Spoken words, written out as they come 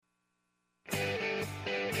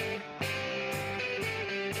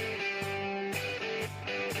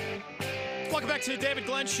Welcome back to the David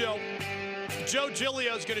Glenn Show. Joe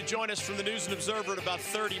Giglio is going to join us from the News and Observer in about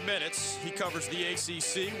 30 minutes. He covers the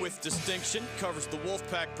ACC with distinction, covers the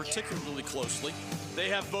Wolfpack particularly closely. They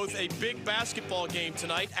have both a big basketball game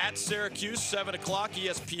tonight at Syracuse, 7 o'clock,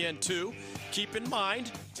 ESPN2. Keep in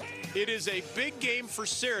mind, it is a big game for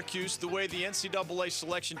Syracuse, the way the NCAA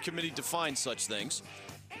Selection Committee defines such things.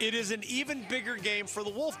 It is an even bigger game for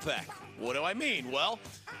the Wolfpack. What do I mean? Well,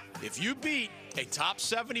 if you beat a top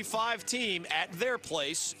 75 team at their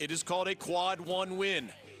place, it is called a quad one win.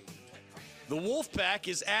 The Wolfpack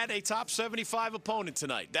is at a top 75 opponent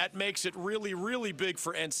tonight. That makes it really, really big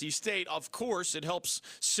for NC State. Of course, it helps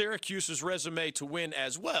Syracuse's resume to win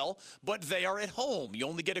as well, but they are at home. You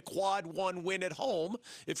only get a quad one win at home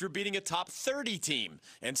if you're beating a top 30 team.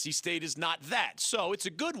 NC State is not that. So it's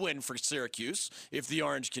a good win for Syracuse if the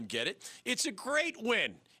Orange can get it. It's a great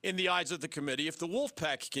win in the eyes of the committee if the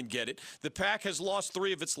Wolfpack can get it. The Pack has lost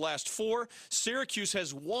 3 of its last 4. Syracuse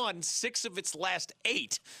has won 6 of its last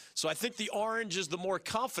 8. So I think the Orange is the more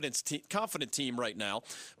confident team right now.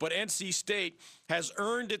 But NC State has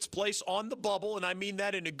earned its place on the bubble, and I mean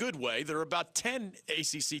that in a good way. There are about 10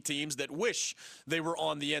 ACC teams that wish they were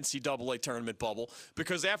on the NCAA tournament bubble,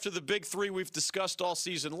 because after the big 3 we've discussed all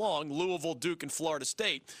season long, Louisville, Duke, and Florida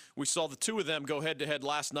State, we saw the 2 of them go head-to-head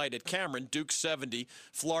last night at Cameron. Duke 70,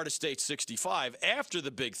 Florida State 65. After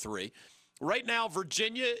the big 3, right now,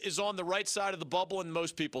 Virginia is on the right side of the bubble in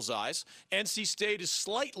most people's eyes. NC State is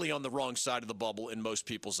slightly on the wrong side of the bubble in most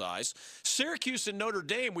people's eyes. Syracuse and Notre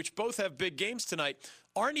Dame, which both have big games tonight,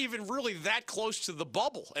 aren't even really that close to the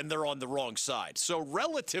bubble, and they're on the wrong side. So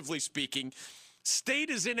relatively speaking, State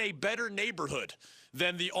is in a better neighborhood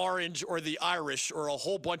than the Orange or the Irish or a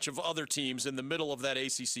whole bunch of other teams in the middle of that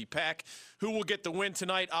ACC pack. Who will get the win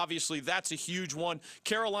tonight? Obviously, that's a huge one.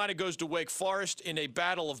 Carolina goes to Wake Forest in a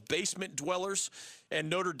battle of basement dwellers, and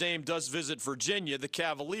Notre Dame does visit Virginia. The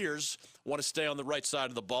Cavaliers want to stay on the right side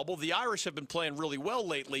of the bubble. The Irish have been playing really well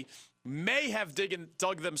lately, may have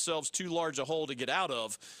dug themselves too large a hole to get out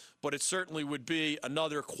of, but it certainly would be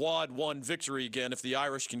another quad one victory again if the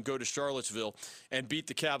Irish can go to Charlottesville and beat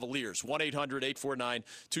the Cavaliers.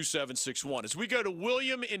 1-800-849-2761. As we go to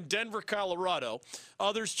William in Denver, Colorado,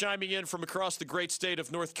 others chiming in from across the great state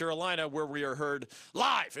of North Carolina, where we are heard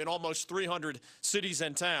live in almost 300 cities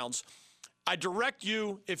and towns. I direct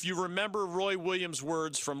you, if you remember Roy Williams'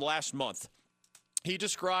 words from last month. He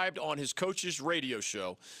described on his coach's radio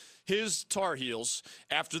show his Tar Heels,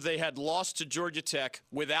 after they had lost to Georgia Tech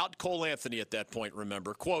without Cole Anthony at that point,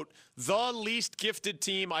 remember, quote, the least gifted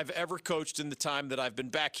team I've ever coached in the time that I've been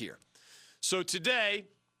back here. So today,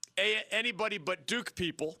 anybody but Duke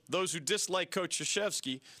people, those who dislike Coach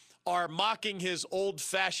Krzyzewski, are mocking his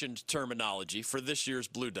old-fashioned terminology for this year's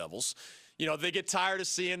Blue Devils. You know, they get tired of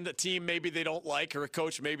seeing the team maybe they don't like or a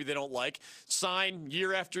coach maybe they don't like sign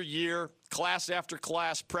year after year, class after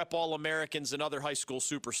class, prep All-Americans and other high school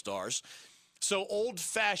superstars. So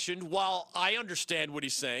old-fashioned, while I understand what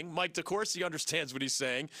he's saying, Mike DeCourcy understands what he's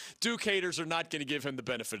saying, Duke haters are not going to give him the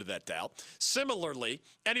benefit of that doubt. Similarly,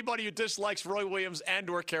 anybody who dislikes Roy Williams and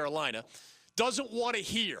or Carolina doesn't want to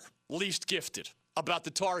hear least gifted about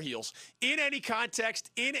the Tar Heels in any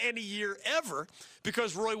context, in any year ever,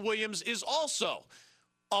 because Roy Williams is also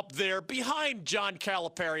up there behind John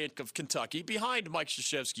Calipari of Kentucky, behind Mike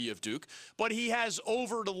Krzyzewski of Duke, but he has,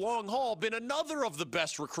 over the long haul, been another of the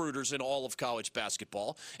best recruiters in all of college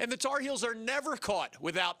basketball, and the Tar Heels are never caught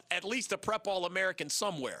without at least a prep All-American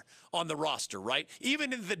somewhere on the roster, right?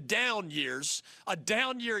 Even in the down years, a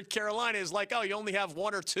down year at Carolina is like, oh, you only have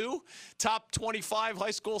 1 or 2 top 25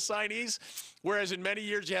 high school signees, whereas in many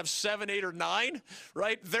years you have 7, 8, or 9,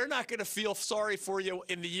 right? They're not going to feel sorry for you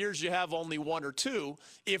in the years you have only 1 or 2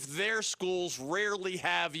 if their schools rarely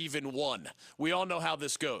have even 1. We all know how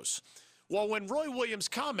this goes. Well, when Roy Williams'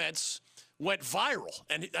 comments went viral,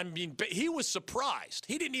 and I mean, he was surprised.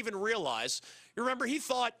 He didn't even realize. You remember, he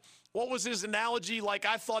thought, what was his analogy? Like,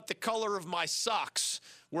 I thought the color of my socks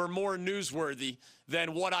were more newsworthy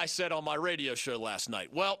than what I said on my radio show last night.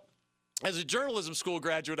 Well, as a journalism school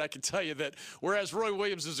graduate, I can tell you that whereas Roy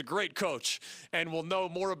Williams is a great coach and will know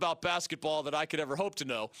more about basketball than I could ever hope to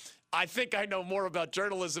know, I think I know more about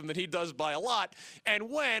journalism than he does by a lot. And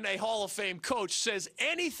when a Hall of Fame coach says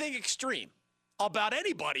anything extreme about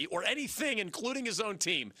anybody or anything, including his own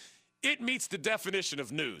team, it meets the definition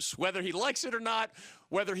of news. Whether he likes it or not,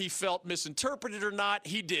 whether he felt misinterpreted or not,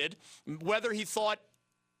 he did. Whether he thought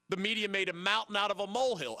the media made a mountain out of a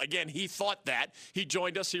molehill, again, he thought that. He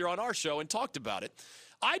joined us here on our show and talked about it.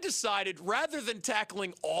 I decided rather than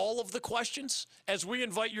tackling all of the questions, as we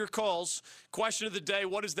invite your calls, question of the day,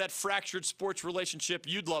 what is that fractured sports relationship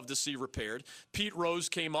you'd love to see repaired? Pete Rose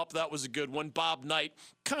came up. That was a good one. Bob Knight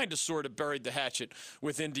kind of sort of buried the hatchet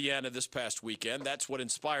with Indiana this past weekend. That's what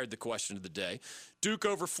inspired the question of the day. Duke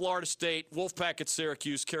over Florida State, Wolfpack at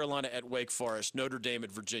Syracuse, Carolina at Wake Forest, Notre Dame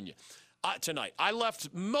at Virginia. Tonight, I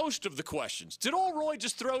left most of the questions. Did Old Roy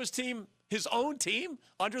just throw his own team,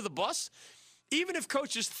 under the bus? Even if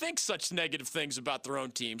coaches think such negative things about their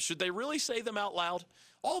own team, should they really say them out loud?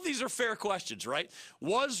 All these are fair questions, right?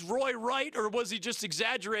 Was Roy right, or was he just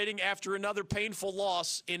exaggerating after another painful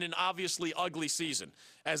loss in an obviously ugly season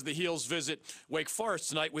as the Heels visit Wake Forest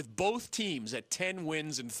tonight with both teams at 10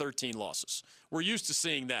 wins and 13 losses? We're used to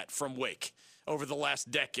seeing that from Wake over the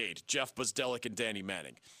last decade, Jeff Bzdelik and Danny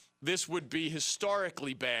Manning. This would be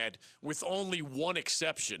historically bad with only one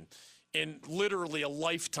exception in literally a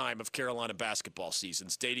lifetime of Carolina basketball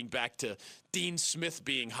seasons, dating back to Dean Smith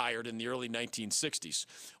being hired in the early 1960s.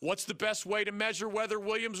 What's the best way to measure whether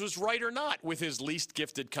Williams was right or not with his least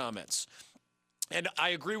gifted comments? And I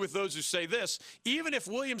agree with those who say this, even if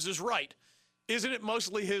Williams is right, isn't it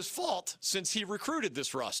mostly his fault since he recruited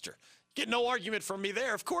this roster? Get no argument from me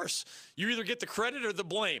there, of course. You either get the credit or the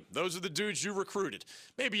blame. Those are the dudes you recruited.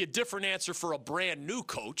 Maybe a different answer for a brand new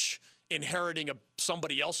coach inheriting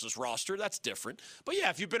somebody else's roster. That's different. But yeah,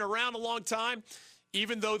 if you've been around a long time,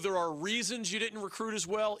 even though there are reasons you didn't recruit as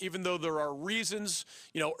well, even though there are reasons,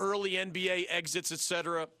 early NBA exits, et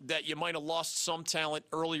cetera, that you might have lost some talent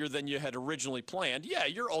earlier than you had originally planned, yeah,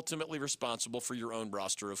 you're ultimately responsible for your own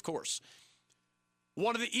roster, of course.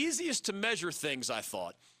 One of the easiest to measure things, I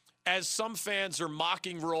thought, as some fans are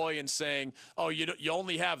mocking Roy and saying, oh, you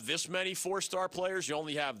only have this many four-star players, you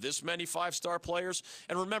only have this many five-star players.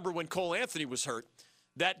 And remember, when Cole Anthony was hurt,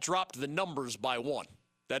 that dropped the numbers by one.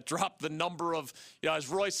 That dropped the number of, as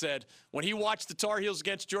Roy said, when he watched the Tar Heels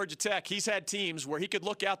against Georgia Tech, he's had teams where he could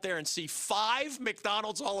look out there and see 5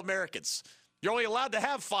 McDonald's All-Americans. You're only allowed to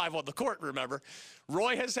have 5 on the court, remember.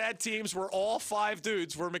 Roy has had teams where all 5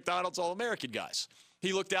 dudes were McDonald's All-American guys.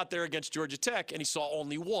 He looked out there against Georgia Tech, and he saw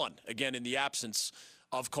only 1, again, in the absence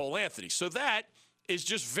of Cole Anthony. So that is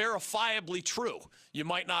just verifiably true. You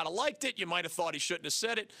might not have liked it. You might have thought he shouldn't have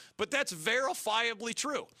said it, but that's verifiably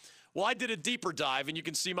true. Well, I did a deeper dive, and you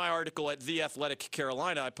can see my article at The Athletic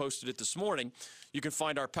Carolina. I posted it this morning. You can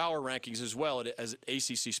find our power rankings as well at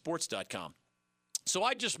ACCsports.com. So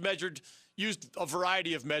I just used a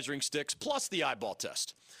variety of measuring sticks plus the eyeball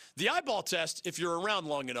test. The eyeball test, if you're around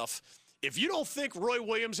long enough, if you don't think Roy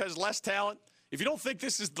Williams has less talent, if you don't think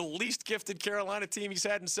this is the least gifted Carolina team he's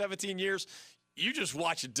had in 17 years, you just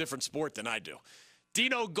watch a different sport than I do.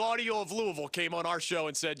 Dino Gaudio of Louisville came on our show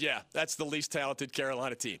and said, yeah, that's the least talented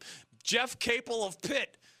Carolina team. Jeff Capel of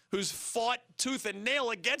Pitt, who's fought tooth and nail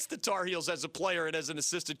against the Tar Heels as a player and as an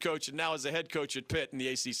assistant coach and now as a head coach at Pitt in the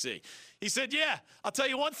ACC. He said, yeah, I'll tell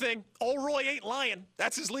you one thing, old Roy ain't lying.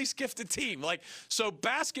 That's his least gifted team. So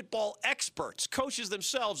basketball experts, coaches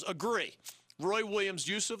themselves agree. Roy Williams'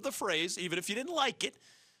 use of the phrase, even if you didn't like it,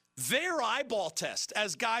 their eyeball test,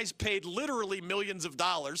 as guys paid literally millions of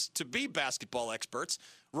dollars to be basketball experts,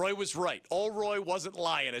 Roy was right. Old Roy wasn't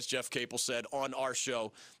lying, as Jeff Capel said on our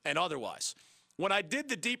show and otherwise. When I did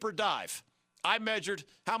the deeper dive, I measured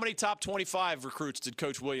how many top 25 recruits did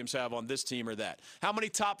Coach Williams have on this team or that? How many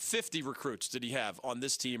top 50 recruits did he have on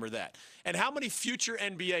this team or that? And how many future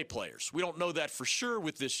NBA players? We don't know that for sure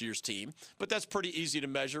with this year's team, but that's pretty easy to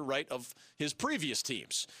measure, right, of his previous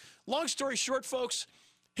teams. Long story short, folks,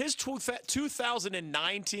 his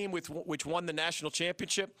 2009 team, which won the national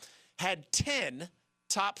championship, had 10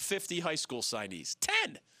 top 50 high school signees.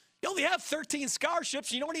 10! You only have 13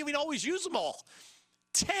 scholarships. You don't even always use them all.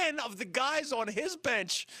 10 of the guys on his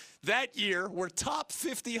bench that year were top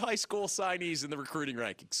 50 high school signees in the recruiting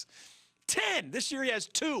rankings. 10. This year he has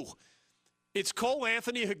 2. It's Cole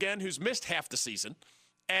Anthony, again, who's missed half the season,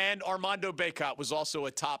 and Armando Bacot was also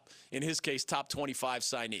a top 25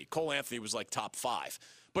 signee. Cole Anthony was like top 5.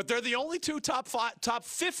 But they're the only 2 top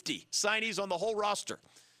 50 signees on the whole roster.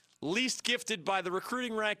 Least gifted by the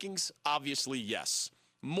recruiting rankings? Obviously, yes.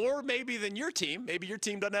 More maybe than your team. Maybe your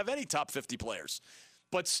team doesn't have any top 50 players.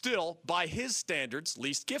 But still, by his standards,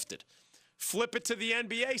 least gifted. Flip it to the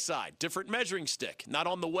NBA side. Different measuring stick. Not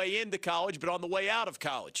on the way into college, but on the way out of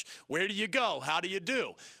college. Where do you go? How do you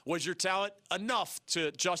do? Was your talent enough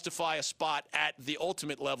to justify a spot at the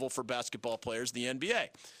ultimate level for basketball players, the NBA?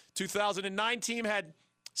 2009 team had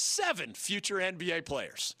 7 future NBA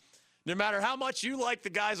players. No matter how much you like the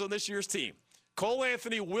guys on this year's team, Cole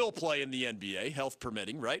Anthony will play in the NBA, health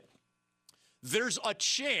permitting, right? There's a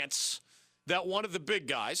chance that one of the big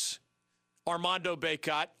guys, Armando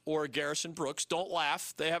Bacot or Garrison Brooks. Don't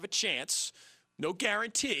laugh. They have a chance. No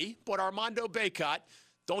guarantee, but Armando Bacot,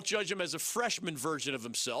 don't judge him as a freshman version of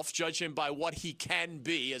himself. Judge him by what he can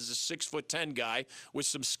be as a 6'10" guy with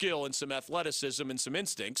some skill and some athleticism and some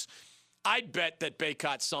instincts. I'd bet that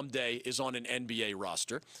Bacot someday is on an NBA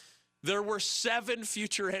roster. There were 7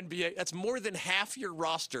 future NBA. That's more than half your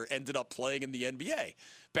roster ended up playing in the NBA.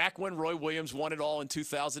 Back when Roy Williams won it all in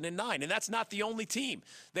 2009. And that's not the only team.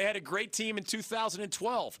 They had a great team in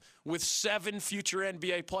 2012 with 7 future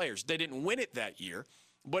NBA players. They didn't win it that year,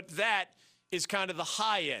 but that is kind of the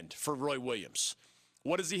high end for Roy Williams.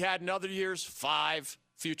 What has he had in other years? 5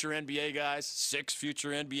 future NBA guys, 6 future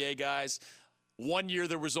NBA guys. One year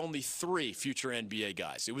there was only 3 future NBA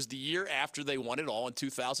guys. It was the year after they won it all in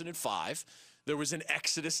 2005. There was an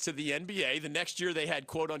exodus to the NBA. The next year they had,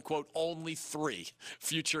 quote unquote, only 3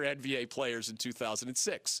 future NBA players in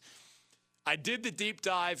 2006. I did the deep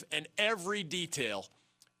dive, and every detail,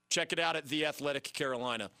 check it out at The Athletic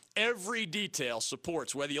Carolina, every detail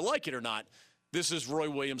supports, whether you like it or not, this is Roy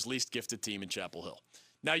Williams' least gifted team in Chapel Hill.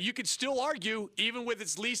 Now, you could still argue, even with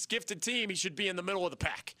its least gifted team, he should be in the middle of the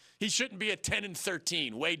pack. He shouldn't be at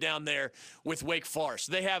 10-13, way down there with Wake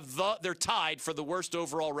Forest. They're tied for the worst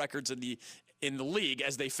overall records in the league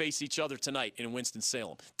as they face each other tonight in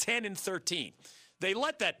Winston-Salem. 10-13. They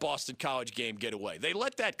let that Boston College game get away. They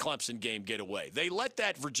let that Clemson game get away. They let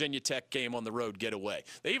that Virginia Tech game on the road get away.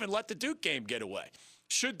 They even let the Duke game get away.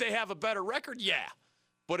 Should they have a better record? Yeah.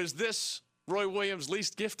 But is this Roy Williams'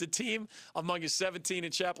 least gifted team among his 17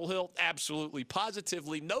 in Chapel Hill? Absolutely,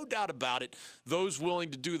 positively, no doubt about it. Those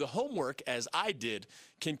willing to do the homework, as I did,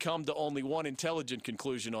 can come to only one intelligent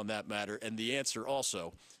conclusion on that matter, and the answer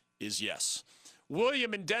also is yes.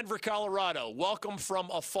 William in Denver, Colorado, welcome from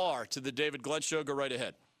afar to the David Glenn Show. Go right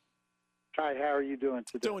ahead. Hi, how are you doing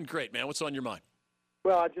today? Doing great, man. What's on your mind?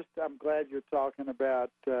 Well, I'm glad you're talking about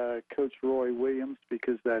Coach Roy Williams,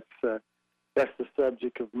 because that's the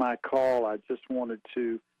subject of my call. I just wanted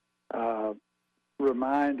to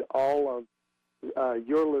remind all of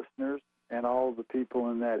your listeners and all of the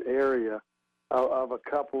people in that area of a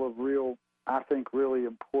couple of really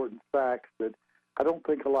important facts that I don't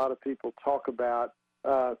think a lot of people talk about,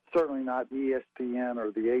 certainly not ESPN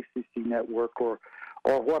or the ACC network or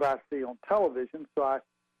what I see on television. So I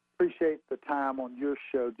appreciate the time on your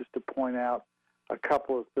show just to point out a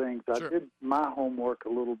couple of things. Sure. I did my homework a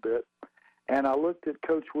little bit, and I looked at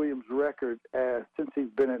Coach Williams' record since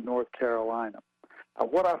he's been at North Carolina.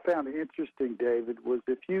 What I found interesting, David, was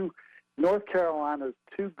North Carolina's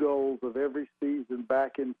 2 goals of every season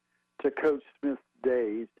back into Coach Smith's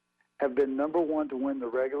days have been number 1 to win the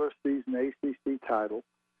regular season ACC title,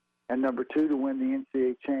 and number 2 to win the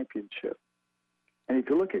NCAA championship. And if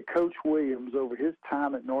you look at Coach Williams over his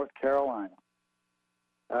time at North Carolina,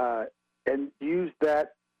 and use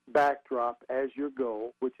that backdrop as your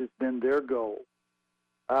goal, which has been their goal,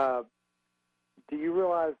 do you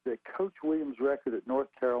realize that Coach Williams' record at North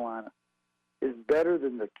Carolina is better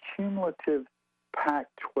than the cumulative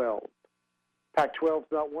Pac-12? Pac-12's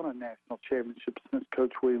not won a national championship since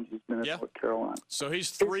Coach Williams has been at North Carolina. So he's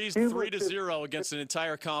 3-0 against an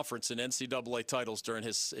entire conference in NCAA titles during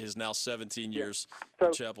his now 17 years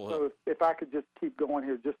at Chapel Hill. So if I could just keep going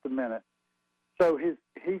here just a minute. So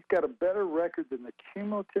he's got a better record than the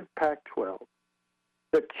cumulative Pac-12,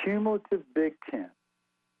 the cumulative Big Ten,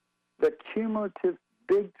 the cumulative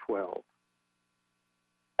Big 12,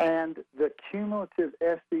 and the cumulative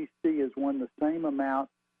SEC has won the same amount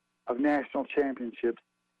of national championships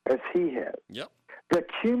as he has. Yep. The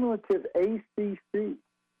cumulative ACC,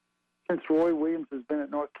 since Roy Williams has been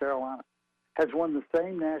at North Carolina, has won the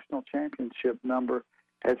same national championship number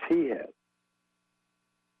as he has.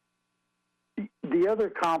 The other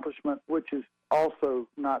accomplishment, which is also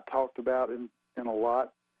not talked about in a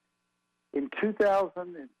lot, in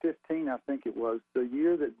 2015, I think it was, the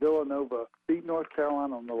year that Villanova beat North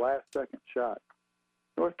Carolina on the last second shot,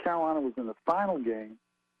 North Carolina was in the final game,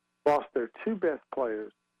 lost their 2 best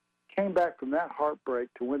players, came back from that heartbreak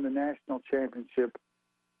to win the national championship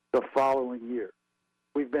the following year.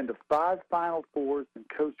 We've been to 5 Final Fours in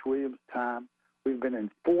Coach Williams' time. We've been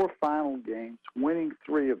in 4 final games, winning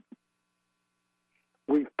 3 of them.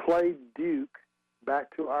 We've played Duke,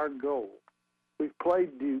 back to our goal. We've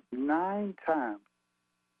played Duke 9 times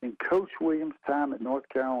in Coach Williams' time at North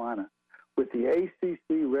Carolina with the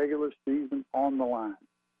ACC regular season on the line.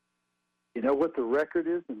 You know what the record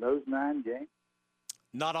is in those 9 games?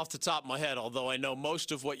 Not off the top of my head, although I know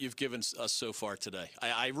most of what you've given us so far today.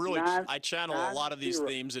 I channel a lot of these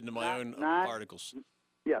themes into my own articles.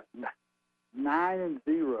 Yeah, 9-0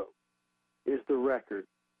 is the record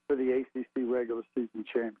for the ACC regular season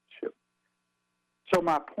championship. So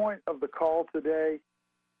my point of the call today,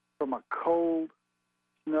 from a cold,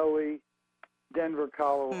 snowy Denver,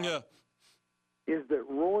 Colorado, is that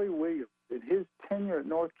Roy Williams, in his tenure at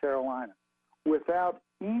North Carolina, without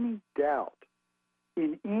any doubt,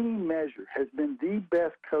 in any measure, has been the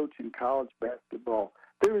best coach in college basketball.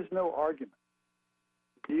 There is no argument.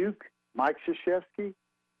 Duke, Mike Krzyzewski,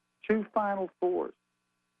 2 Final Fours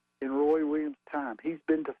in Roy Williams' time. He's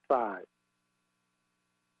been to 5.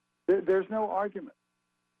 There's no argument.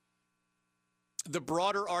 The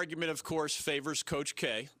broader argument, of course, favors Coach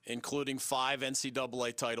K, including 5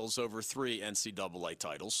 NCAA titles over 3 NCAA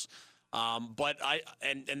titles. But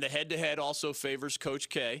the head-to-head also favors Coach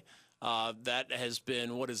K. That has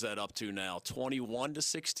been, what is that up to now?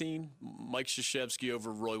 21-16. Mike Krzyzewski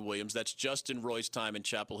over Roy Williams. That's just in Roy's time in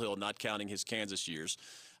Chapel Hill, not counting his Kansas years.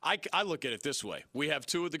 I look at it this way. We have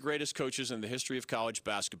 2 of the greatest coaches in the history of college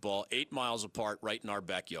basketball, 8 miles apart, right in our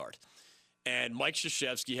backyard. And Mike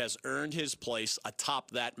Krzyzewski has earned his place atop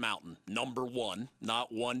that mountain, number 1,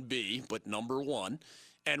 not 1B, but number 1.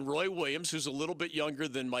 And Roy Williams, who's a little bit younger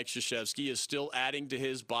than Mike Krzyzewski, is still adding to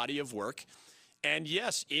his body of work. And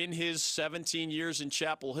yes, in his 17 years in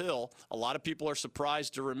Chapel Hill, a lot of people are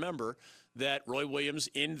surprised to remember that Roy Williams,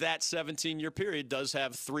 in that 17-year period, does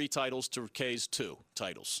have 3 titles to K's 2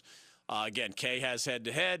 titles. Again, K has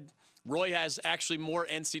head-to-head. Roy has actually more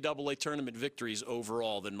NCAA tournament victories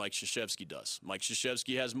overall than Mike Krzyzewski does. Mike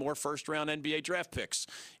Krzyzewski has more first-round NBA draft picks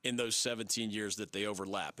in those 17 years that they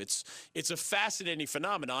overlap. It's a fascinating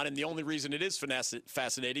phenomenon, and the only reason it is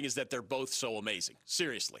fascinating is that they're both so amazing.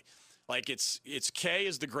 Seriously. Like, it's K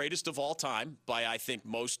is the greatest of all time by, I think,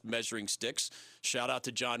 most measuring sticks. Shout out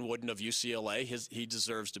to John Wooden of UCLA. He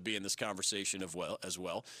deserves to be in this conversation as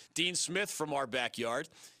well. Dean Smith from our backyard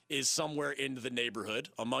is somewhere in the neighborhood,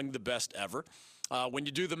 among the best ever. When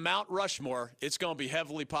you do the Mount Rushmore, it's going to be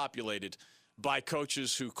heavily populated by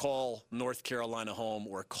coaches who call North Carolina home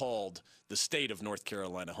or called the state of North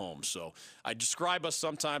Carolina home. So I describe us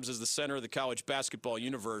sometimes as the center of the college basketball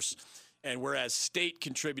universe. And whereas State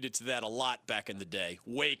contributed to that a lot back in the day,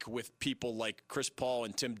 Wake with people like Chris Paul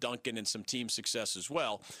and Tim Duncan and some team success as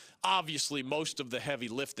well, obviously most of the heavy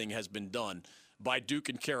lifting has been done by Duke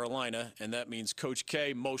and Carolina, and that means Coach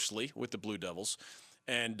K mostly with the Blue Devils,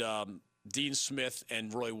 and Dean Smith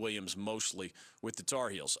and Roy Williams mostly with the Tar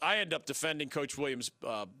Heels. I end up defending Coach Williams'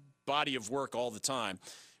 body of work all the time.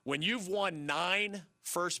 When you've won 9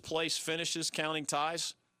 first-place finishes, counting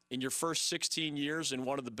ties, in your first 16 years in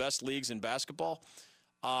one of the best leagues in basketball,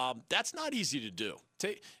 that's not easy to do.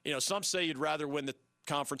 Some say you'd rather win the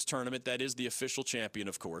conference tournament. That is the official champion,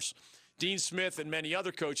 of course. Dean Smith and many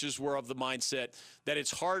other coaches were of the mindset that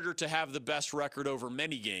it's harder to have the best record over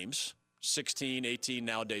many games, 16, 18,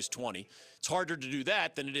 nowadays 20. It's harder to do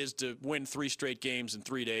that than it is to win 3 straight games in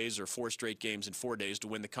 3 days or 4 straight games in 4 days to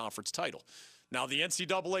win the conference title. Now, the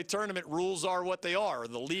NCAA tournament rules are what they are, or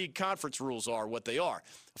the league conference rules are what they are.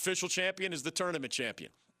 Official champion is the tournament champion.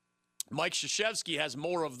 Mike Krzyzewski has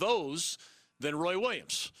more of those than Roy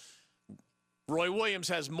Williams. Roy Williams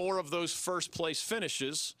has more of those first-place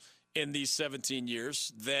finishes in these 17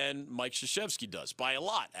 years than Mike Krzyzewski does, by a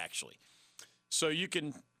lot, actually. So you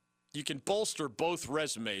can bolster both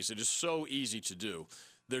resumes. It is so easy to do.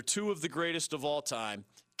 They're 2 of the greatest of all time.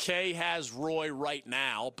 K has Roy right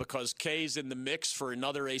now because K's in the mix for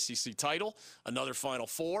another ACC title, another Final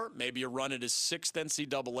Four, maybe a run at his 6th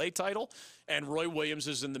NCAA title, and Roy Williams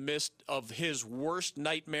is in the midst of his worst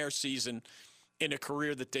nightmare season in a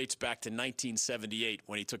career that dates back to 1978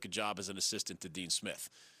 when he took a job as an assistant to Dean Smith.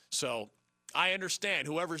 So I understand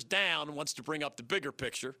whoever's down wants to bring up the bigger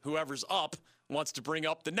picture. Whoever's up wants to bring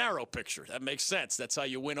up the narrow picture. That makes sense. That's how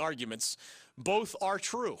you win arguments. Both are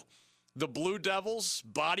true. The Blue Devils'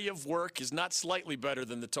 body of work is not slightly better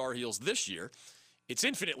than the Tar Heels this year. It's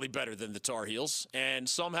infinitely better than the Tar Heels, and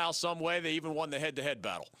somehow, some way, they even won the head-to-head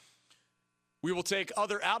battle. We will take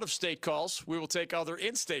other out-of-state calls. We will take other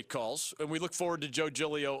in-state calls, and we look forward to Joe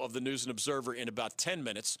Giglio of the News and Observer in about 10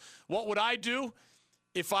 minutes. What would I do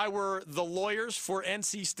if I were the lawyers for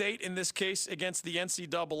NC State, in this case against the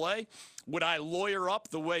NCAA? Would I lawyer up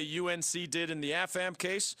the way UNC did in the AFAM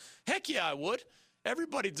case? Heck yeah, I would.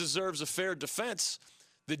 Everybody deserves a fair defense.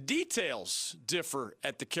 The details differ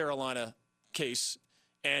at the Carolina case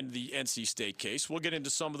and the NC State case. We'll get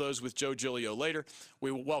into some of those with Joe Giglio later.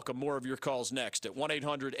 We will welcome more of your calls next at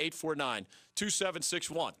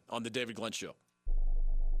 1-800-849-2761 on The David Glenn Show.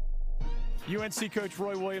 UNC coach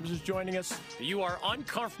Roy Williams is joining us. You are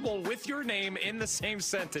uncomfortable with your name in the same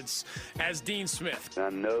sentence as Dean Smith. I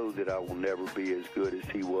know that I will never be as good as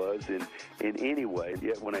he was in any way.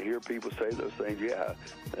 Yet when I hear people say those things, yeah,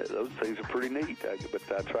 those things are pretty neat. But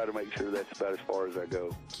I try to make sure that's about as far as I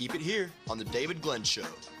go. Keep it here on The David Glenn Show.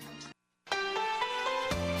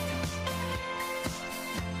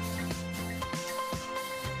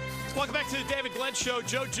 Welcome back to the David Glenn Show.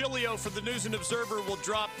 Joe Giglio from the News and Observer will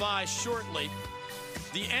drop by shortly.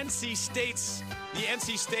 The NC State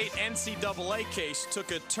NCAA case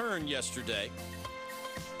took a turn yesterday.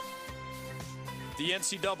 The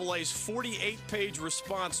NCAA's 48-page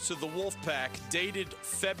response to the Wolfpack, dated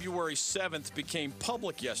February 7th, became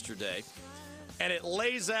public yesterday. And it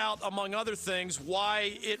lays out, among other things,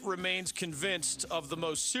 why it remains convinced of the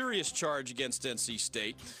most serious charge against NC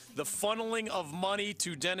State, the funneling of money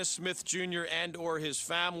to Dennis Smith Jr. and or his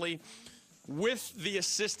family with the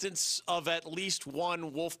assistance of at least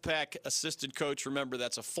one Wolfpack assistant coach. Remember,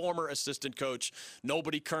 that's a former assistant coach.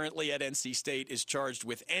 Nobody currently at NC State is charged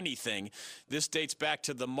with anything. This dates back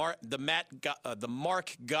to the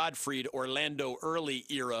Mark Gottfried, Orlando Early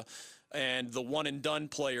era, and the one-and-done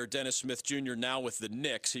player, Dennis Smith Jr., now with the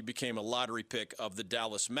Knicks. He became a lottery pick of the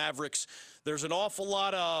Dallas Mavericks. There's an awful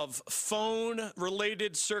lot of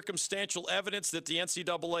phone-related circumstantial evidence that the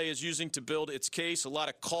NCAA is using to build its case, a lot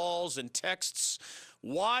of calls and texts.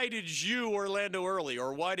 Why did you, Orlando Early,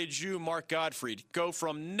 or why did you, Mark Gottfried, go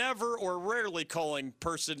from never or rarely calling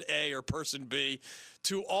person A or person B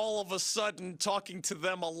to all of a sudden talking to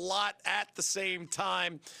them a lot at the same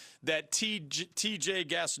time that TJ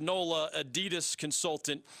Gasnola, Adidas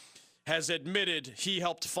consultant, has admitted he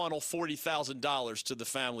helped funnel $40,000 to the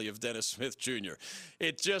family of Dennis Smith Jr.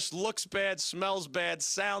 It just looks bad, smells bad,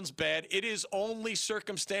 sounds bad. It is only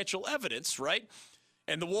circumstantial evidence, right?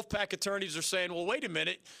 And the Wolfpack attorneys are saying, well, wait a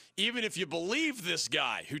minute. Even if you believe this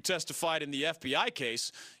guy who testified in the FBI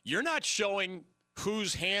case, you're not showing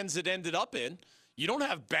whose hands it ended up in. You don't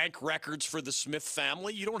have bank records for the Smith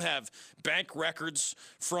family. You don't have bank records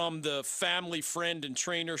from the family friend and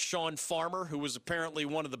trainer Sean Farmer, who was apparently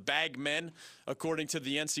one of the bag men, according to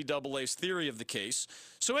the NCAA's theory of the case.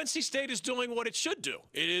 So NC State is doing what it should do.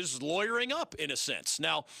 It is lawyering up, in a sense.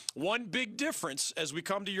 Now, one big difference as we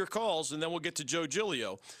come to your calls, and then we'll get to Joe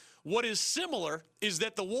Giglio, what is similar is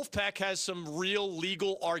that the Wolfpack has some real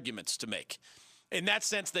legal arguments to make. In that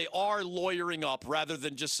sense, they are lawyering up rather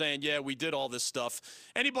than just saying, yeah, we did all this stuff.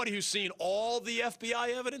 Anybody who's seen all the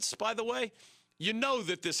FBI evidence, by the way, you know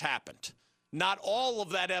that this happened. Not all of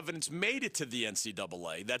that evidence made it to the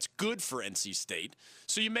NCAA. That's good for NC State.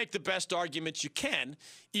 So you make the best arguments you can,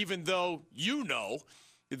 even though you know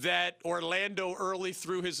that Orlando Early,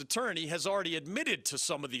 through his attorney, has already admitted to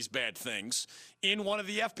some of these bad things in one of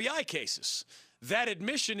the FBI cases. That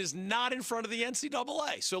admission is not in front of the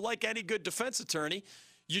NCAA. So like any good defense attorney,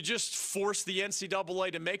 you just force the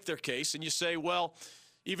NCAA to make their case, and you say, well,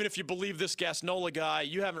 even if you believe this Gasnola guy,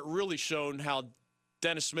 you haven't really shown how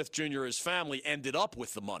Dennis Smith Jr. and his family ended up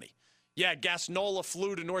with the money. Yeah, Gasnola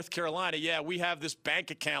flew to North Carolina. Yeah, we have this bank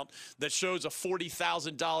account that shows a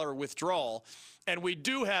 $40,000 withdrawal. And we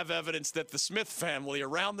do have evidence that the Smith family,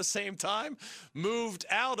 around the same time, moved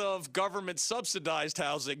out of government-subsidized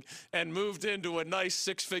housing and moved into a nice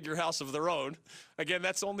six-figure house of their own. Again,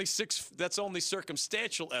 that's only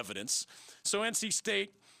circumstantial evidence. So NC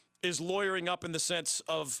State is lawyering up in the sense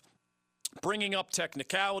of bringing up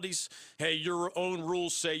technicalities. Hey, your own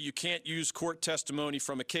rules say you can't use court testimony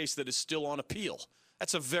from a case that is still on appeal.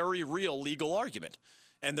 That's a very real legal argument.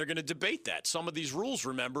 And they're going to debate that. Some of these rules,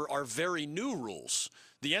 remember, are very new rules.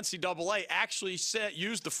 The NCAA actually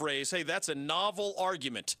used the phrase, hey, that's a novel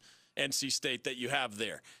argument, NC State, that you have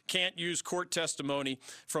there. Can't use court testimony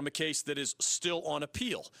from a case that is still on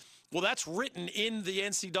appeal. Well, that's written in the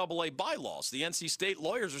NCAA bylaws. The NC State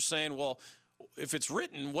lawyers are saying, well, if it's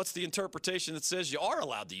written, what's the interpretation that says you are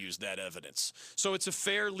allowed to use that evidence? So it's a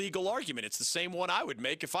fair legal argument. It's the same one I would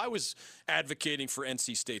make if I was advocating for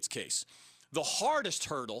NC State's case. The hardest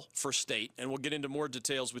hurdle for State, and we'll get into more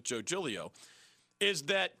details with Joe Giglio, is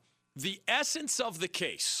that the essence of the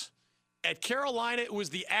case, at Carolina, it was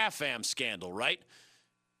the AFAM scandal, right?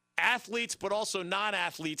 Athletes, but also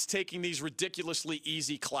non-athletes, taking these ridiculously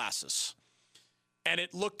easy classes. And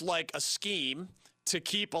it looked like a scheme to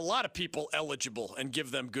keep a lot of people eligible and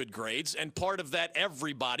give them good grades. And part of that,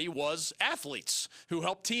 everybody, was athletes who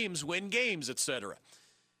helped teams win games, etc.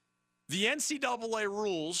 The NCAA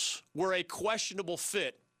rules were a questionable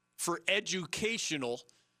fit for educational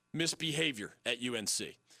misbehavior at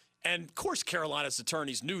UNC. And, of course, Carolina's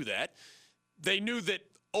attorneys knew that. They knew that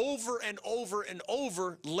over and over and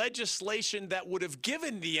over legislation that would have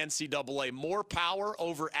given the NCAA more power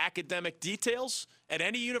over academic details at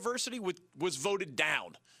any university was voted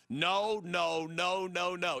down. No, no, no,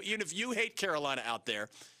 no, no. Even if you hate Carolina out there,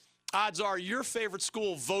 odds are your favorite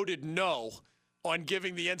school voted no on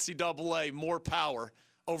giving the NCAA more power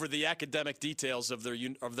over the academic details of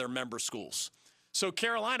their member schools. So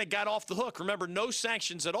Carolina got off the hook. Remember, no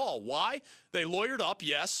sanctions at all. Why? They lawyered up,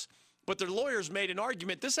 yes, but their lawyers made an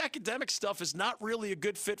argument. This academic stuff is not really a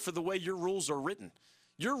good fit for the way your rules are written.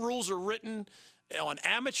 Your rules are written on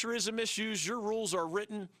amateurism issues. Your rules are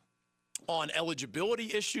written on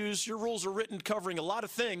eligibility issues. Your rules are written covering a lot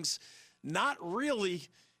of things, not really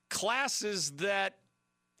classes that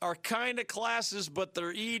are kind of classes, but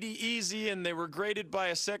they're easy, and they were graded by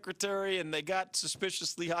a secretary, and they got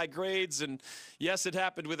suspiciously high grades. And yes, it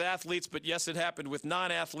happened with athletes, but yes, it happened with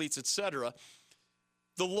non-athletes, etc.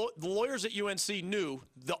 The lawyers at UNC knew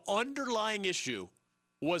the underlying issue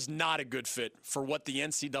was not a good fit for what the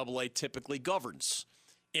NCAA typically governs.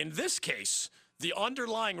 In this case, the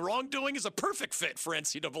underlying wrongdoing is a perfect fit for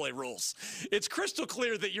NCAA rules. It's crystal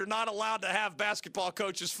clear that you're not allowed to have basketball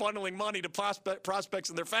coaches funneling money to prospects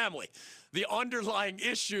and their family. The underlying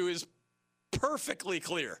issue is perfectly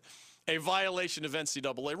clear, a violation of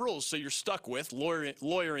NCAA rules. So you're stuck with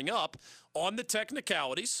lawyering up on the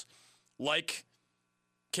technicalities, like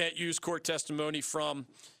can't use court testimony from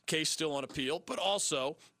case still on appeal, but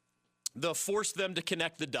also the force them to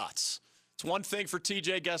connect the dots. It's one thing for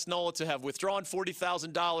TJ Gasnola to have withdrawn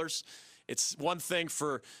 $40,000. It's one thing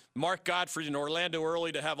for Mark Gottfried and Orlando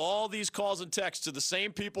Early to have all these calls and texts to the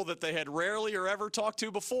same people that they had rarely or ever talked to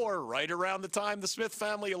before, right around the time the Smith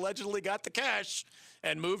family allegedly got the cash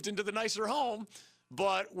and moved into the nicer home.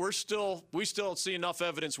 But we still don't see enough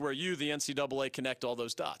evidence where you, the NCAA, connect all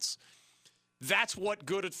those dots. That's what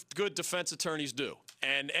good defense attorneys do.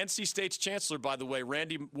 And NC State's chancellor, by the way,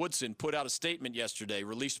 Randy Woodson, put out a statement yesterday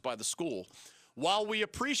released by the school. While we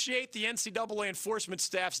appreciate the NCAA enforcement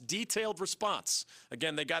staff's detailed response,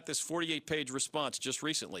 again, they got this 48-page response just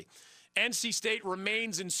recently, NC State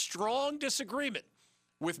remains in strong disagreement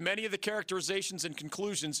with many of the characterizations and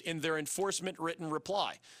conclusions in their enforcement written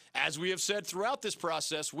reply. As we have said throughout this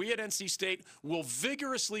process, we at NC State will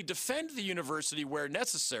vigorously defend the university where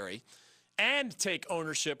necessary and take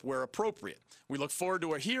ownership where appropriate. We look forward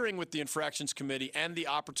to a hearing with the Infractions Committee and the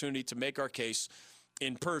opportunity to make our case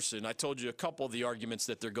in person. I told you a couple of the arguments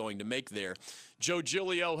that they're going to make there. Joe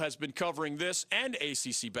Giglio has been covering this and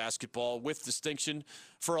ACC basketball with distinction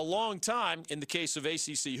for a long time in the case of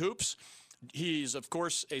ACC hoops. He's, of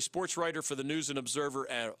course, a sports writer for the News and Observer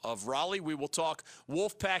of Raleigh. We will talk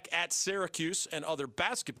Wolfpack at Syracuse and other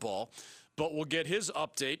basketball, but we'll get his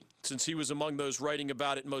update, since he was among those writing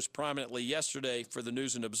about it most prominently yesterday for the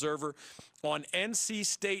News and Observer, on NC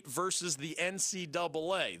State versus the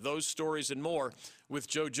NCAA. Those stories and more with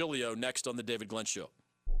Joe Giglio next on The David Glenn Show.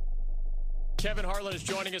 Kevin Harlan is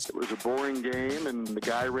joining us. It was a boring game, and the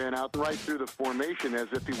guy ran out right through the formation as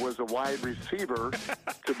if he was a wide receiver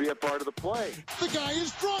to be a part of the play. The guy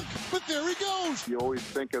is drunk, but there he goes. You always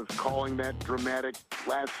think of calling that dramatic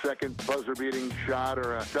last-second buzzer-beating shot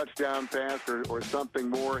or a touchdown pass or something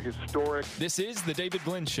more historic. This is The David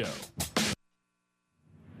Glenn Show.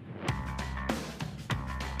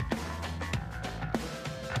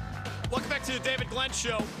 Welcome back to The David Glenn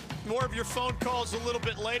Show. More of your phone calls a little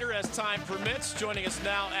bit later as time permits. Joining us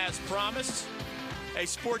now, as promised, a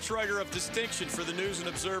sports writer of distinction for the News and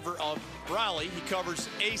Observer of Raleigh. He covers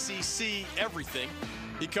ACC everything.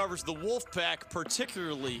 He covers the Wolfpack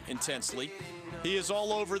particularly intensely. He is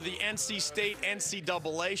all over the NC State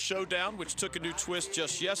NCAA showdown, which took a new twist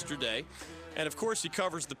just yesterday. And, of course, he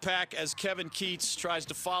covers the Pack as Kevin Keats tries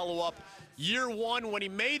to follow up year one when he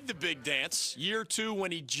made the big dance, year two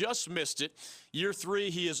when he just missed it, year three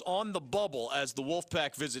he is on the bubble as the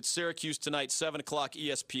Wolfpack visits Syracuse tonight, 7 o'clock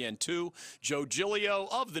ESPN2. Joe Giglio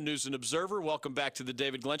of the News and Observer, welcome back to the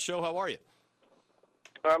David Glenn Show. How are you?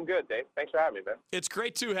 I'm good, Dave. Thanks for having me, man. It's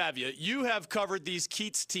great to have you. You have covered these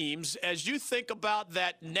Keats teams. As you think about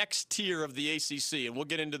that next tier of the ACC, and we'll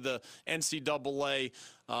get into the NCAA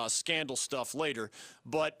scandal stuff later,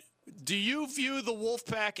 but do you view the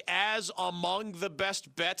Wolfpack as among the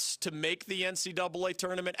best bets to make the NCAA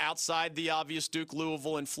tournament outside the obvious Duke,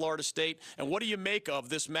 Louisville, and Florida State? And what do you make of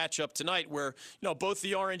this matchup tonight where, both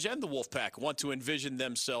the Orange and the Wolfpack want to envision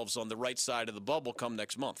themselves on the right side of the bubble come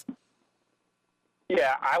next month?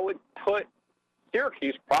 Yeah, I would put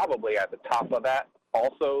Syracuse probably at the top of that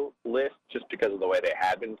also list just because of the way they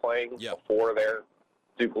had been playing before their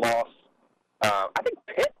Duke loss. I think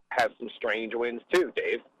Pitt has some strange wins too,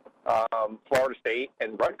 Dave. Florida State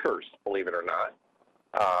and Rutgers, believe it or not.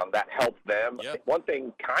 that helped them. Yep. I think one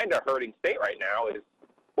thing kind of hurting State right now is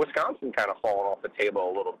Wisconsin kind of falling off the table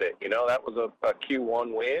a little bit. You know, that was a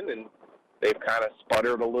Q1 win, and they've kind of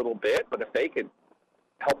sputtered a little bit. But if they could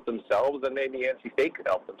help themselves, then maybe NC State could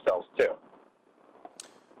help themselves too.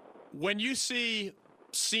 When you see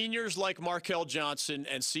seniors like Markel Johnson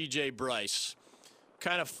and C.J. Bryce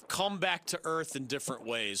kind of come back to earth in different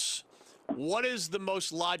ways, what is the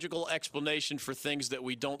most logical explanation for things that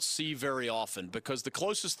we don't see very often? Because the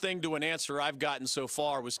closest thing to an answer I've gotten so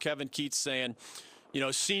far was Kevin Keatts saying, you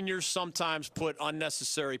know, seniors sometimes put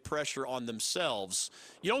unnecessary pressure on themselves.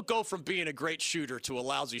 You don't go from being a great shooter to a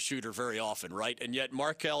lousy shooter very often, right? And yet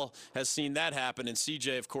Markel has seen that happen, and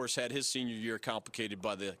CJ, of course, had his senior year complicated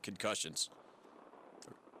by the concussions.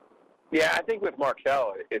 Yeah, I think with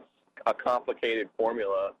Markel, it's a complicated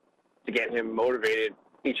formula to get him motivated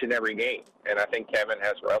each and every game. And I think Kevin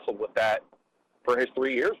has wrestled with that for his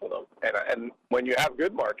 3 years with him. And when you have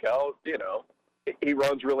good Markel, you know, he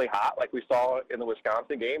runs really hot like we saw in the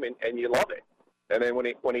Wisconsin game, and you love it. And then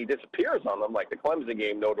when he disappears on them, like the Clemson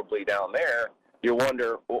game notably down there, you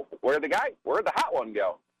wonder, well, where'd the hot one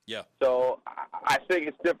go? Yeah. So I think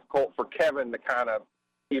it's difficult for Kevin to kind of,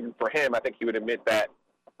 even for him, I think he would admit that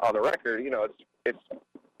on the record, you know,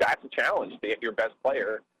 that's a challenge to get your best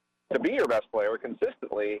player to be your best player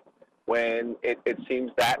consistently when it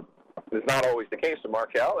seems that is not always the case with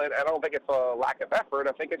Markel. And I don't think it's a lack of effort.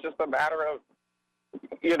 I think it's just a matter of,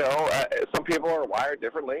 you know, some people are wired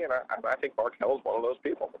differently, and I think Markel is one of those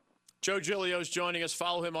people. Joe Giglio is joining us.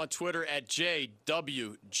 Follow him on Twitter at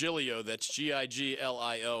JWGilio. That's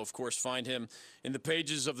Giglio. Of course, find him in the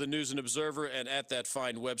pages of the News and Observer and at that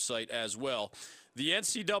fine website as well. The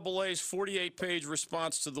NCAA's 48-page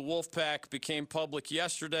response to the Wolfpack became public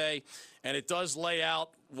yesterday, and it does lay out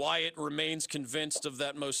why it remains convinced of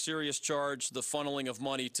that most serious charge, the funneling of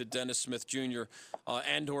money to Dennis Smith Jr.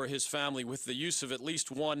 And or his family, with the use of at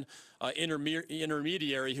least one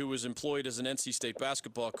intermediary who was employed as an NC State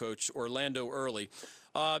basketball coach, Orlando Early.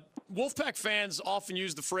 Wolfpack fans often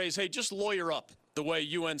use the phrase, hey, just lawyer up, the way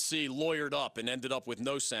UNC lawyered up and ended up with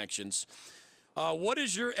no sanctions. What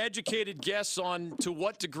is your educated guess on to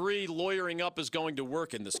what degree lawyering up is going to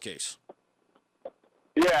work in this case?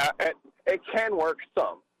 Yeah, it can work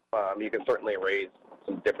some. You can certainly raise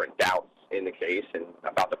some different doubts in the case and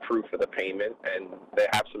about the proof of the payment, and they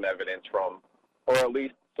have some evidence from, or at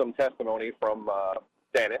least some testimony from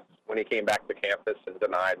Dennis when he came back to campus and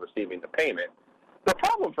denied receiving the payment. The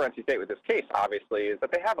problem for NC State with this case, obviously, is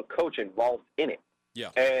that they have a coach involved in it.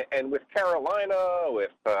 Yeah. And with Carolina,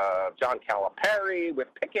 with John Calipari, with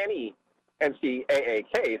pick any NCAA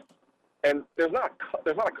case, and there's not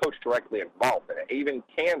a coach directly involved in it. Even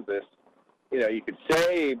Kansas, you know, you could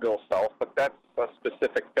say Bill Self, but that's a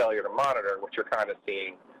specific failure to monitor, which you're kind of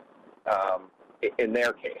seeing in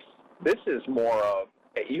their case. This is more of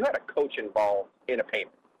you had a coach involved in a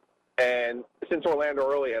payment, and since Orlando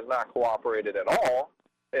Early has not cooperated at all.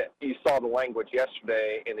 You saw the language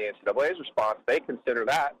yesterday in the NCAA's response. They consider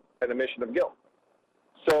that an admission of guilt.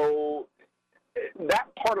 So that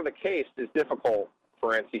part of the case is difficult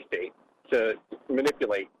for NC State to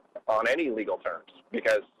manipulate on any legal terms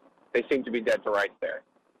because they seem to be dead to rights there.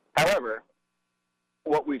 However,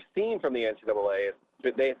 what we've seen from the NCAA is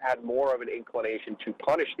that they've had more of an inclination to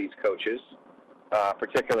punish these coaches,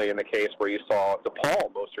 particularly in the case where you saw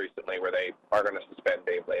DePaul most recently, where they are going to suspend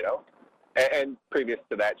Dave Lato. And previous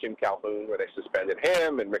to that, Jim Calhoun, where they suspended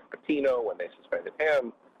him, and Rick Pitino when they suspended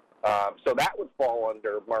him. So that would fall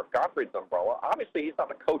under Mark Gottfried's umbrella. Obviously, he's not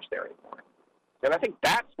the coach there anymore. And I think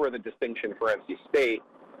that's where the distinction for NC State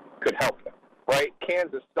could help them, right?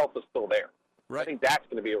 Kansas Self is still there. Right. I think that's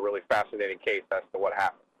going to be a really fascinating case as to what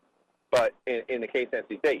happened. But in the case of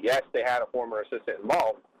NC State, yes, they had a former assistant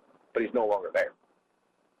involved, but he's no longer there.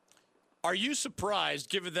 Are you surprised,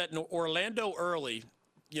 given that Orlando Early,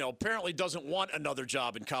 you know, apparently doesn't want another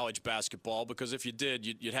job in college basketball, because if you did,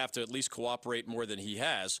 you'd have to at least cooperate more than he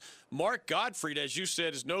has. Mark Gottfried, as you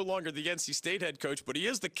said, is no longer the NC State head coach, but he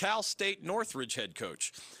is the Cal State Northridge head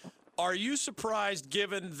coach. Are you surprised,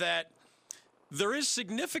 given that there is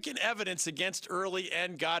significant evidence against Early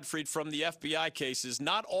and Gottfried from the FBI cases,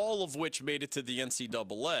 not all of which made it to the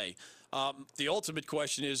NCAA? The ultimate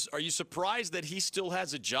question is, are you surprised that he still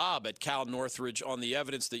has a job at Cal Northridge on the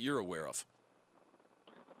evidence that you're aware of?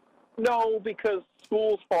 No, because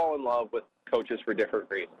schools fall in love with coaches for different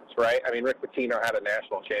reasons, right? I mean, Rick Pitino had a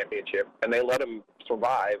national championship, and they let him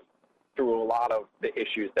survive through a lot of the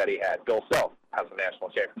issues that he had. Bill Self has a national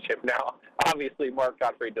championship now. Obviously, Mark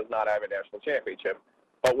Gottfried does not have a national championship.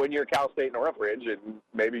 But when you're Cal State Northridge and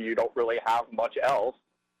maybe you don't really have much else,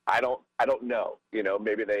 I don't know. You know,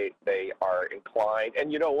 maybe they are inclined.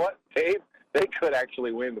 And you know what, Dave? They could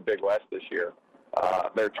actually win the Big West this year.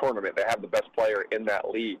 Their tournament. They have the best player in that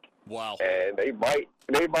league. Wow. And they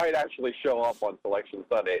might actually show up on Selection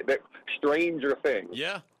Sunday. Stranger things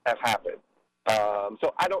have happened.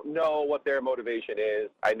 So I don't know what their motivation is.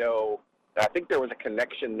 I think there was a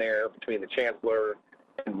connection there between the Chancellor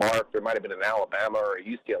and Mark. There might have been an Alabama or a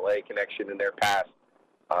UCLA connection in their past.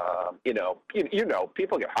 You know,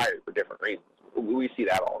 people get hired for different reasons. We see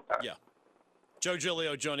that all the time. Yeah. Joe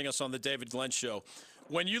Giglio joining us on the David Glenn Show.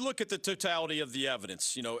 When you look at the totality of the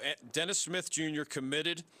evidence, you know, Dennis Smith Jr.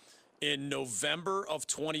 committed in November of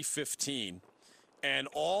 2015, and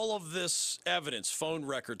all of this evidence, phone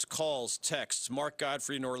records, calls, texts, Mark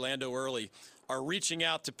Godfrey and Orlando Early are reaching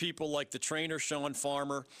out to people like the trainer Sean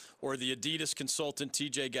Farmer or the Adidas consultant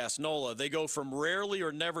TJ Gasnola. They go from rarely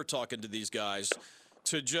or never talking to these guys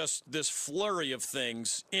to just this flurry of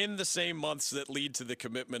things in the same months that lead to the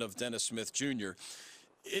commitment of Dennis Smith Jr.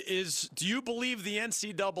 Do you believe the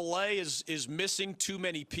NCAA is missing too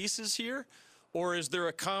many pieces here? Or is there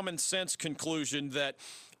a common sense conclusion that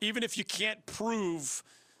even if you can't prove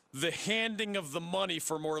the handing of the money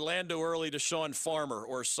from Orlando Early to Sean Farmer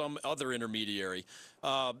or some other intermediary,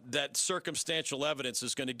 that circumstantial evidence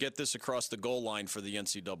is going to get this across the goal line for the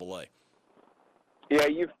NCAA? Yeah,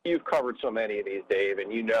 you've covered so many of these, Dave,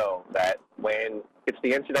 and you know that when it's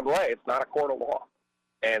the NCAA, it's not a court of law,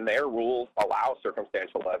 and their rules allow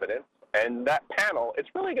circumstantial evidence. And that panel, it's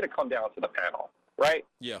really going to come down to the panel, right?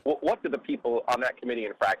 Yeah. What do the people on that committee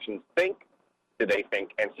infractions think? Do they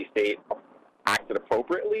think NC State acted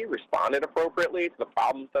appropriately, responded appropriately to the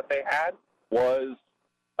problems that they had? Was,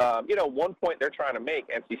 one point they're trying to make,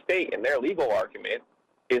 NC State, in their legal argument,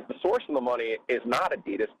 is the source of the money is not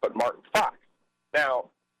Adidas, but Martin Fox. Now,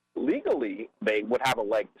 legally, they would have a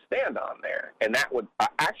leg to stand on there, and that would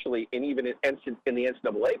actually, and even in the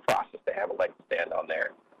NCAA process, they have a leg to stand on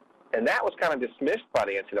there. And that was kind of dismissed by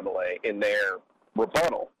the NCAA in their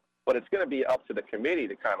rebuttal. But it's going to be up to the committee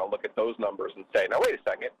to kind of look at those numbers and say, now, wait a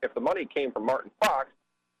second, if the money came from Martin Fox,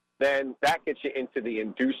 then that gets you into the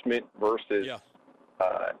inducement versus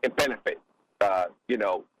benefit,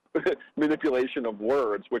 manipulation of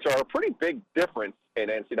words, which are a pretty big difference in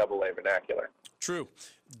NCAA vernacular. True.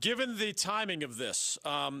 Given the timing of this,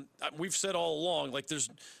 we've said all along,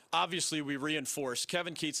 obviously we reinforce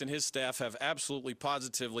Kevin Keatts and his staff have absolutely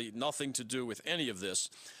positively nothing to do with any of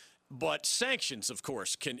this. But sanctions, of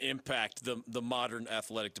course, can impact the modern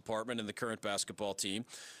athletic department and the current basketball team.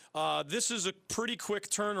 This is a pretty quick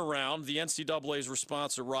turnaround. The NCAA's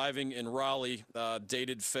response arriving in Raleigh,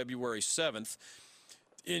 dated February 7th.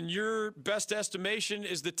 In your best estimation,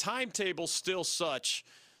 is the timetable still such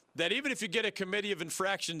that even if you get a committee of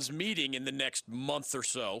infractions meeting in the next month or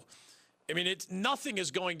so, I mean, nothing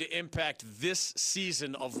is going to impact this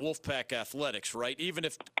season of Wolfpack athletics, right? Even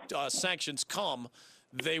if sanctions come,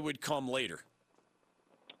 they would come later.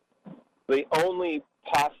 The only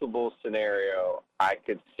possible scenario I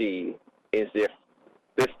could see is if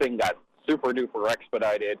this thing got super duper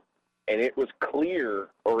expedited and it was clear,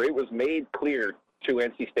 or it was made clear to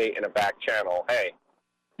NC State in a back channel, hey,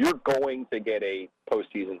 you're going to get a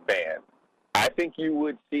postseason ban. I think you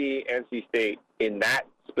would see NC State in that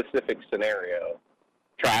specific scenario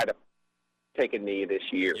try to take a knee this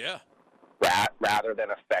year, rather than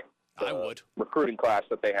affect the recruiting class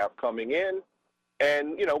that they have coming in.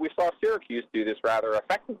 And, we saw Syracuse do this rather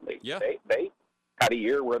effectively. Yeah. They had a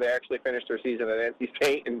year where they actually finished their season at NC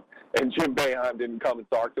State, and Jim Boeheim didn't come and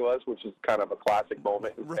talk to us, which is kind of a classic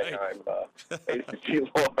moment in Boeheim ACC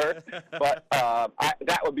lore. But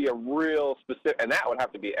that would be a real specific, and that would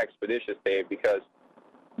have to be expeditious, Dave, because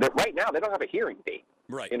right now they don't have a hearing date.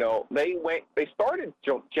 Right. They started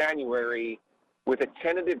January with a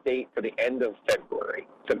tentative date for the end of February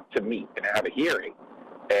to meet and have a hearing.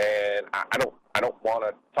 And I don't want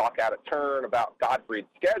to talk out of turn about Godfrey's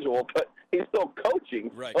schedule, but he's still coaching.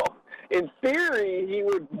 Right. So in theory, he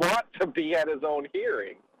would want to be at his own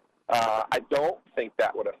hearing. I don't think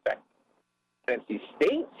that would affect NC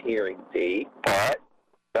State's hearing date, but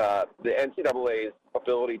the NCAA's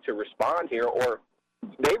ability to respond here, or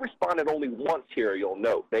they responded only once here, you'll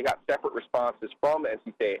note. They got separate responses from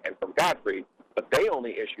NC State and from Godfrey, but they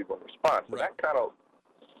only issued one response. So that kind of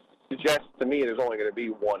suggests to me there's only going to be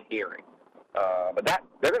one hearing. But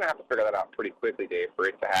they're going to have to figure that out pretty quickly, Dave, for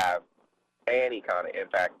it to have any kind of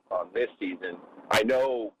impact on this season. I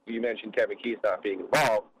know you mentioned Kevin Keatts not being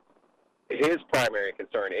involved. His primary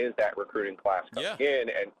concern is that recruiting class coming in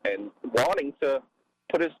and wanting to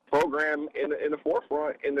put his program in the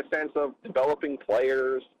forefront in the sense of developing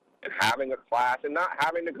players and having a class and not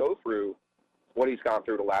having to go through what he's gone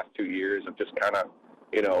through the last 2 years of just kind of,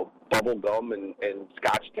 bubble gum and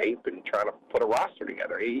scotch tape and trying to put a roster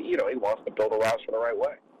together. He wants to build a roster the right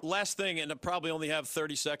way. Last thing, and I probably only have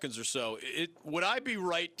 30 seconds or so. Would I be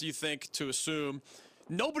right, do you think, to assume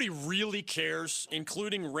nobody really cares,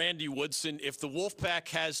 including Randy Woodson, if the Wolfpack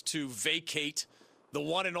has to vacate the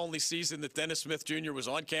one and only season that Dennis Smith Jr. was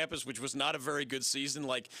on campus, which was not a very good season?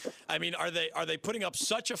 Are they putting up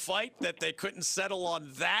such a fight that they couldn't settle on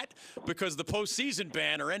that? Because the postseason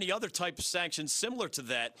ban or any other type of sanction similar to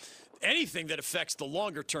that, anything that affects the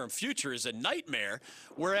longer-term future is a nightmare,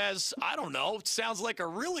 whereas, I don't know, it sounds like a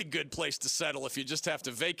really good place to settle if you just have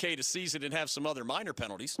to vacate a season and have some other minor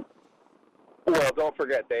penalties. Well, don't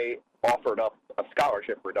forget, they offered up a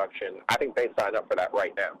scholarship reduction. I think they signed up for that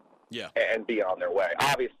right now. Yeah. And be on their way.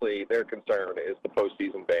 Obviously, their concern is the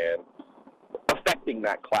postseason ban affecting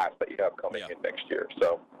that class that you have coming in next year.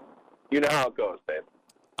 So, you know how it goes, Dave.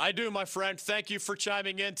 I do, my friend. Thank you for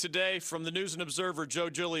chiming in today. From the News and Observer, Joe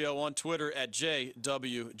Giglio on Twitter at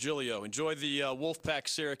JWGiglio. Enjoy the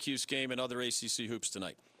Wolfpack-Syracuse game and other ACC hoops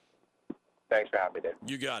tonight. Thanks for having me, Dave.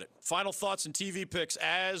 You got it. Final thoughts and TV picks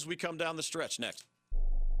as we come down the stretch next.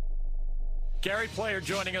 Gary Player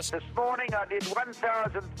joining us. This morning I did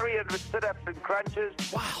 1,300 sit-ups and crunches.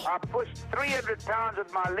 Wow. I pushed 300 pounds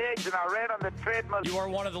with my legs and I ran on the treadmill. You are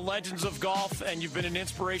one of the legends of golf, and you've been an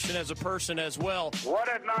inspiration as a person as well. What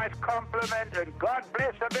a nice compliment, and God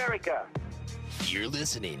bless America. You're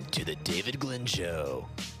listening to The David Glenn Show.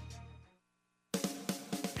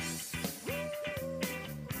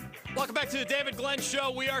 Welcome back to the David Glenn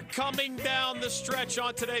Show. We are coming down the stretch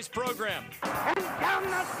on today's program. And down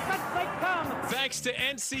the stretch they come. Thanks to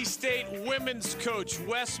NC State women's coach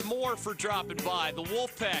Wes Moore for dropping by. The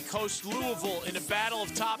Wolfpack host Louisville in a battle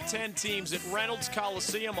of top 10 teams at Reynolds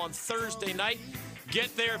Coliseum on Thursday night.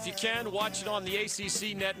 Get there if you can. Watch it on the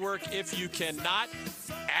ACC network if you cannot.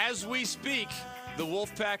 As we speak, the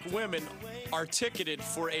Wolfpack women are ticketed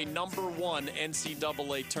for a #1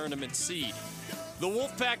 NCAA tournament seed. The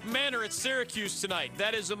Wolfpack men are at Syracuse tonight.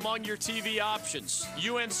 That is among your TV options.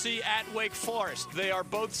 UNC at Wake Forest. They are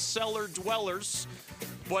both cellar dwellers,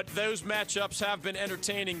 but those matchups have been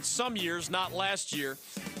entertaining some years, not last year,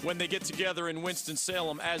 when they get together in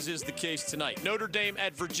Winston-Salem, as is the case tonight. Notre Dame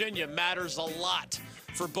at Virginia matters a lot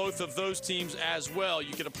for both of those teams as well.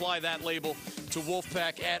 You can apply that label to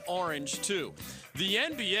Wolfpack at Orange, too. The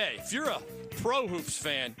NBA, if you're a Pro Hoops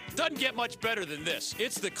fan, doesn't get much better than this.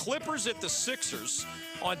 It's the Clippers at the Sixers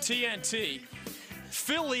on TNT.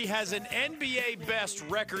 Philly has an NBA best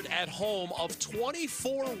record at home of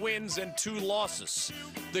 24 wins and 2 losses.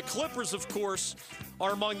 The Clippers, of course,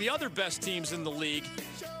 are among the other best teams in the league.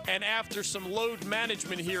 And after some load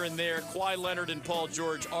management here and there, Kawhi Leonard and Paul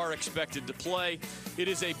George are expected to play. It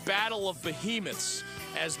is a battle of behemoths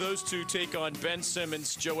as those two take on Ben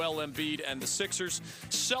Simmons, Joel Embiid, and the Sixers.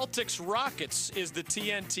 Celtics-Rockets is the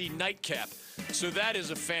TNT nightcap. So that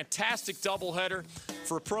is a fantastic doubleheader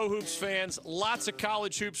for Pro Hoops fans. Lots of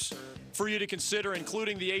college hoops for you to consider,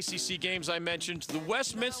 including the ACC games I mentioned. The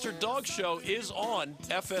Westminster Dog Show is on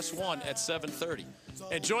FS1 at 7:30.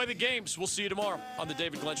 Enjoy the games. We'll see you tomorrow on The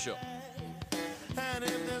David Glenn Show.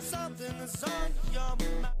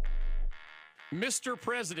 Mr.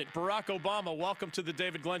 President Barack Obama, welcome to The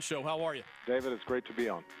David Glenn Show. How are you? David, it's great to be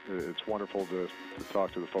on. It's wonderful to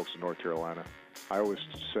talk to the folks in North Carolina. I always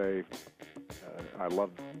say I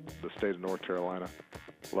love the state of North Carolina,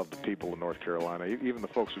 love the people of North Carolina. Even the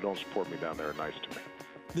folks who don't support me down there are nice to me.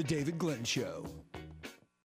 The David Glenn Show.